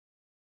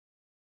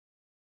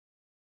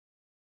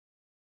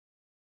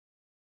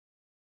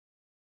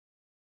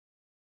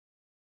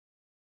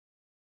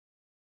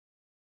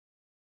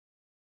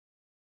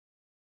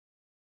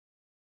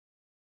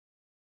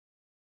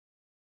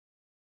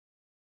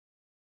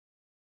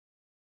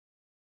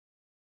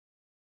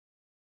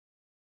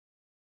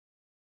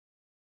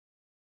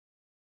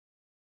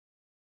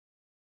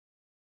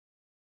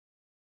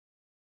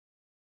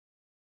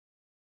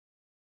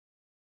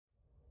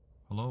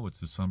Hello, it's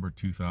December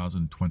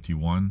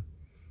 2021,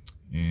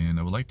 and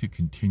I would like to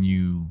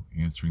continue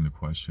answering the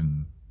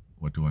question,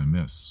 what do I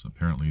miss?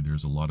 Apparently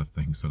there's a lot of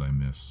things that I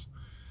miss,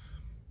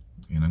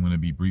 and I'm going to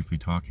be briefly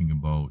talking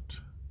about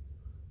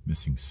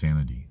missing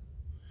sanity.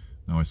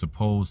 Now, I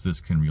suppose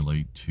this can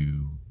relate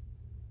to,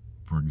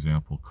 for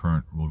example,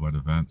 current worldwide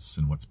events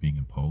and what's being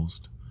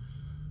imposed.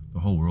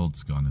 The whole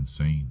world's gone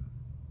insane.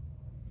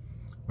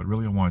 But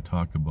really I want to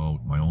talk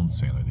about my own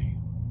sanity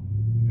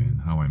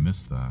and how I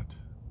miss that.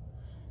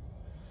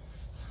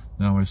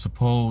 Now, I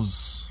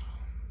suppose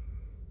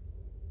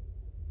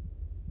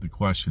the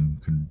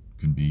question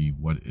can be,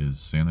 what is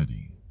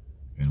sanity?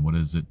 And what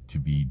is it to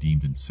be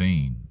deemed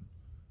insane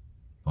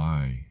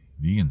by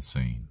the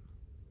insane?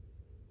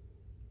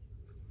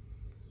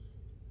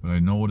 But I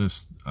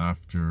noticed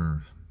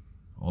after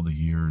all the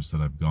years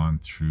that I've gone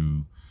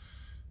through,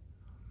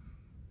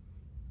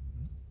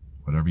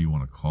 whatever you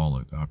want to call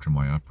it, after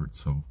my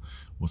efforts of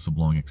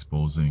whistleblowing,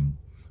 exposing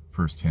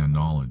first-hand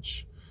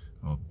knowledge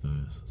of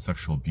the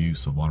sexual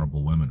abuse of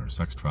vulnerable women or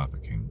sex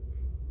trafficking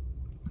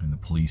and the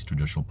police,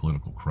 judicial,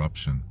 political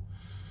corruption,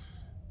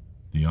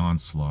 the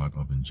onslaught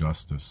of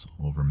injustice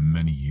over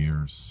many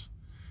years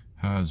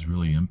has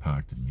really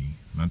impacted me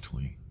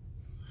mentally.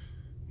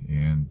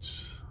 And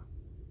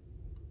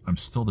I'm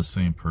still the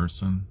same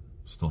person,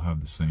 still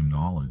have the same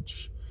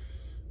knowledge,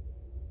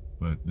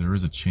 but there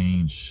is a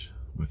change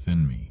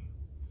within me.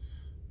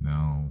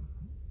 Now,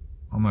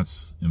 I'm not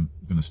going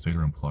to state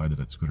or imply that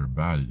it's good or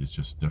bad, it's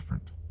just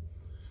different.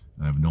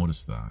 And I've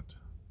noticed that.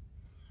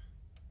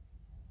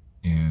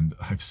 And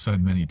I've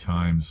said many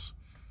times,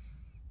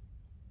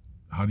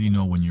 how do you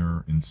know when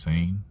you're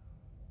insane?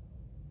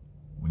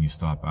 When you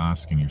stop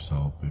asking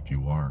yourself if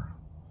you are.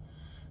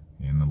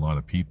 And a lot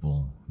of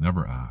people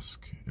never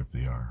ask if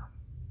they are.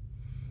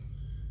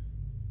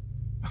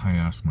 I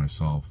ask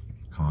myself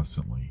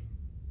constantly.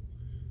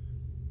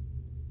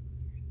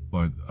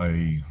 But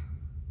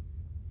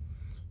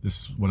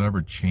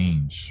whatever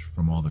change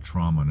from all the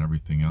trauma and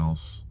everything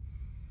else,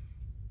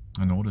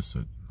 I notice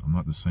it. I'm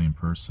not the same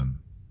person.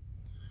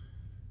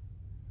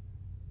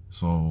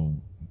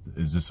 So,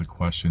 is this a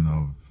question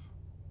of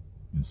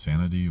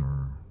insanity,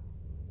 or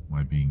am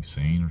I being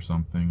sane or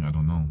something? I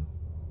don't know.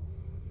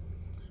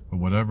 But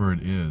whatever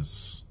it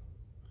is,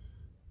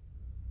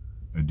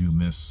 I do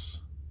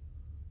miss,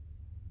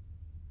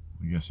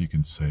 I guess you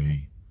can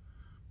say,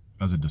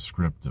 as a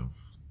descriptive,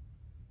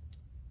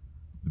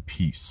 the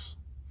peace.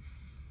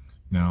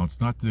 Now, it's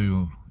not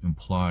to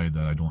imply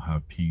that I don't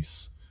have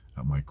peace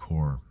at my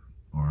core,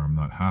 or I'm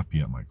not happy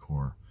at my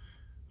core.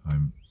 I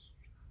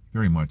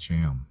very much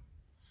am.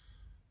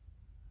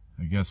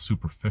 I guess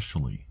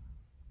superficially,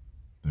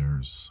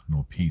 there's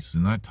no peace.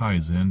 And that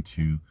ties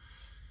into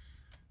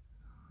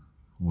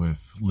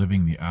with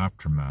living the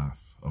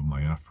aftermath of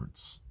my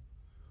efforts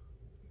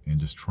and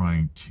just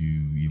trying to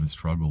even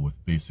struggle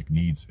with basic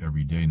needs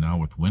every day. Now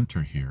with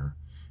winter here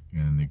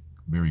and the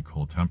very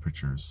cold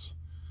temperatures,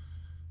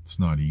 it's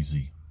not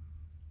easy.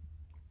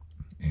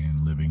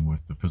 And living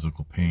with the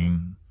physical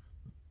pain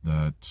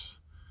that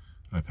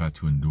I've had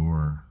to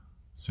endure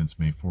since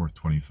May 4th,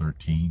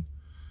 2013,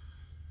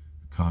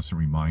 a constant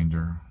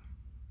reminder,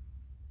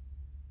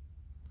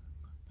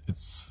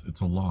 it's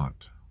a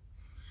lot.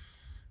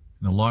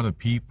 And a lot of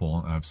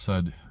people, I've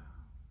said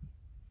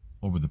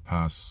over the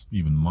past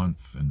even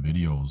month in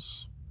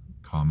videos,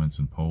 comments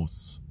and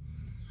posts,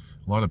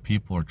 a lot of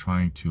people are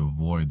trying to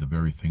avoid the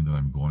very thing that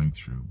I'm going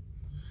through.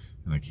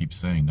 And I keep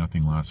saying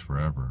nothing lasts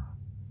forever.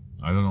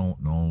 I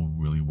don't know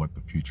really what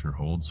the future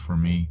holds for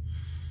me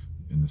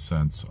in the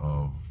sense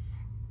of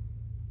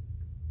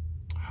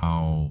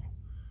how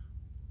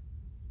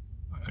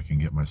I can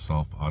get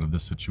myself out of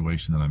this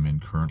situation that I'm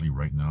in currently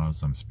right now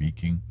as I'm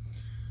speaking.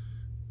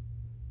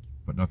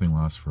 But nothing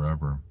lasts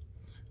forever.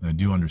 And I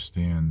do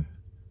understand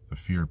the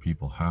fear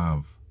people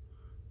have,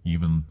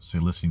 even say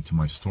listening to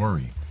my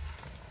story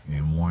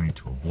and wanting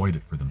to avoid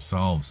it for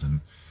themselves.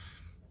 And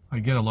I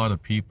get a lot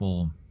of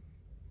people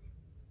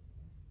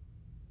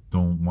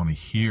don't want to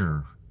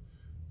hear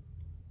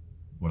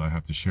what I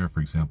have to share, for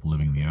example,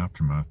 living in the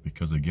aftermath,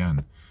 because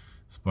again,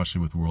 especially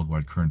with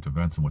worldwide current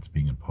events and what's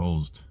being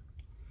imposed,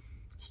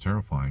 it's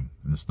terrifying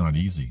and it's not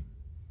easy.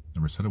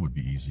 Never said it would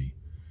be easy,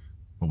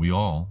 but we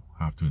all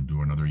have to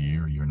endure another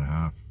year, year and a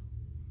half,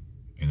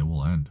 and it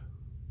will end.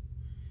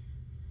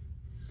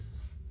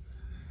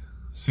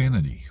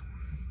 Sanity.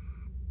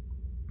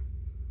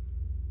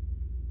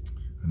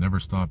 I never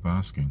stop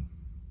asking.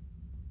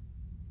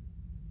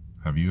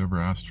 Have you ever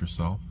asked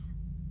yourself?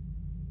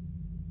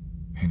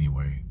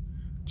 Anyway,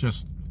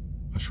 just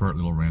a short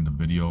little random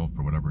video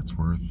for whatever it's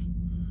worth.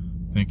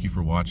 Thank you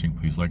for watching.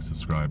 Please like,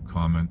 subscribe,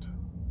 comment,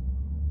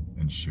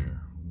 and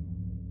share.